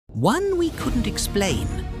One we couldn't explain,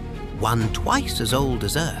 one twice as old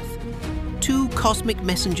as Earth. Two cosmic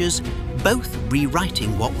messengers, both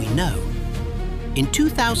rewriting what we know. In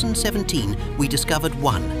 2017, we discovered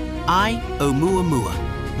one,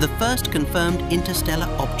 Oumuamua, the first confirmed interstellar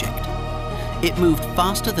object. It moved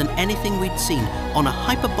faster than anything we'd seen on a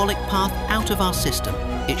hyperbolic path out of our system.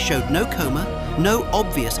 It showed no coma, no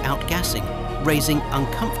obvious outgassing, raising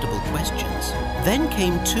uncomfortable questions. Then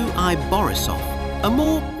came 2I Borisov, a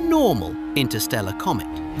more normal interstellar comet.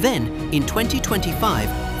 Then, in 2025,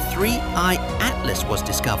 3I Atlas was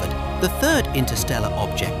discovered, the third interstellar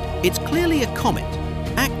object. It's clearly a comet,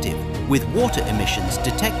 active, with water emissions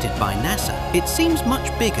detected by NASA. It seems much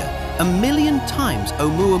bigger, 1 million times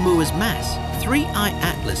Oumuamua's mass. 3I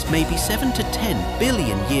Atlas may be 7 to 10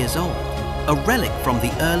 billion years old, a relic from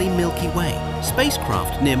the early Milky Way.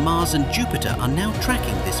 Spacecraft near Mars and Jupiter are now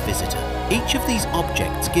tracking this visitor. Each of these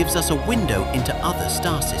objects gives us a window into other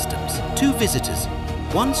star systems. Two visitors,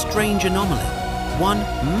 one strange anomaly, one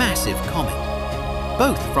massive comet.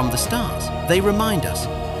 Both from the stars. They remind us,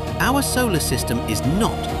 our solar system is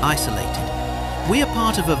not isolated. We are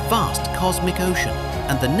part of a vast cosmic ocean,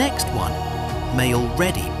 and the next one may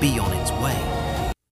already be on its way.